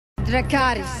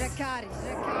Dracarys.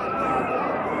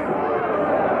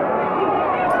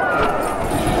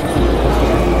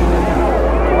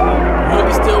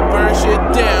 Muggy still burn shit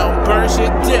down, burn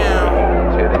shit down.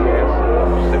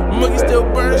 Muggy still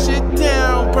burn shit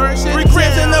down, burn shit down. 3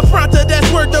 grams in the Pronto,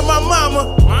 that's word to my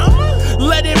mama.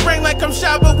 Let it ring like I'm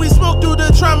shot, but we smoke through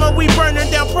the trauma, we burning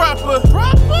down proper.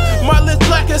 My lips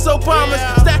black as Obama's.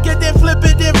 Stack it, then flip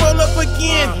it, then roll up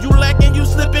again. You lacking, you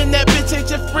slipping, that bitch ain't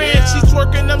your friend. She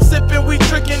twerking, I'm sipping, we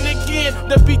tricking again.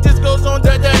 The beat just goes on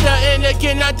da da da, and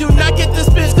again I do not get the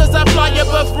spins, cause I fly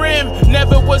above rim.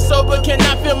 Never was sober,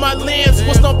 cannot feel my limbs.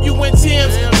 We'll stomp you in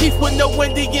Tim's. Chief with no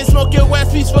Indian, smoke your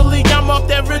ass peacefully. I'm off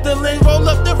that Ritalin, roll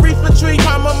up the reefer tree,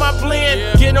 palm on my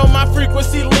blend. Get on my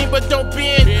frequency, lean but don't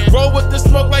bend. Roll with the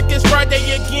smoke like it's Friday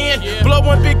again.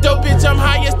 Blowing big dope, bitch, I'm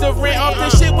high as the rent. Off the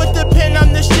shit with the pen,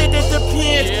 I'm the shit, it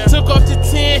depends. Took off to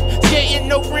 10, skating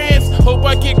no rims. Hope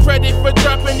I get credit for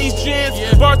dropping these gems.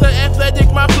 Bars are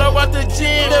athletic, my flow out the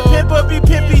gym. The pimper be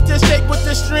pimpy, just shake with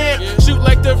the strength. Shoot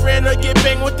like the Renner, get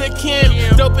banged with the Kim.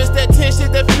 Dope is that 10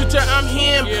 shit, the future, I'm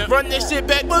him. Run this shit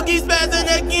back, Boogie's spazzing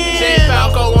again. Jay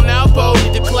Falco on Alpo,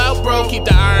 need the clout, bro. Keep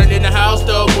the iron in the house,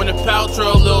 though. When the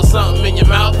paltrow, little something in your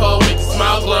mouth hole, make the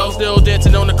smile glow. Still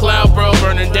dancing on the cloud, bro,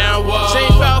 burning down walls. Shane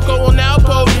Falco on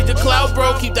Alpo, need the clout,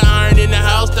 bro. Keep the iron in the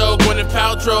house, though. When the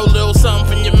paltrow, little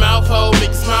something in your mouth hole, make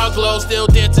the smile glow. Still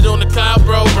dancing on the cloud,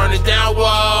 bro, burning down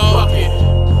walls. Fuck it,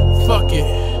 fuck it,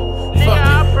 fuck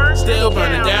it. Still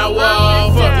burning down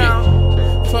walls. Fuck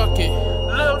it, fuck it,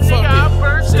 fuck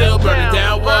it. Still burning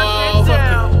down walls. Fuck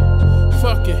it,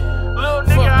 fuck it,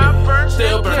 fuck it.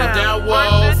 Still burning down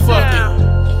walls. Fuck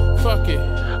it, fuck it,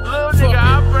 fuck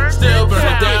it. Still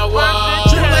burning down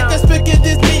walls. Trip like a spigot,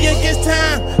 this me against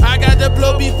time. I got to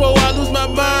blow before I lose my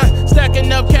mind.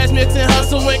 Stacking up cash, mixing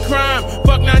hustle and crime.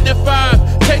 Fuck 9 to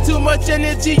 5. Take too much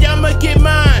energy, I'ma get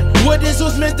mine. What this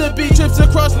was meant to be, trips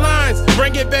across lines.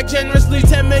 Bring it back generously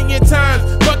 10 million times.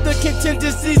 Fuck the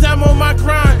contingencies, I'm on my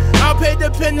grind. I'll pay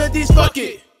the penalties, fuck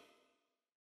it.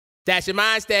 That's your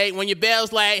mind state when your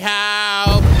bell's like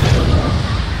how.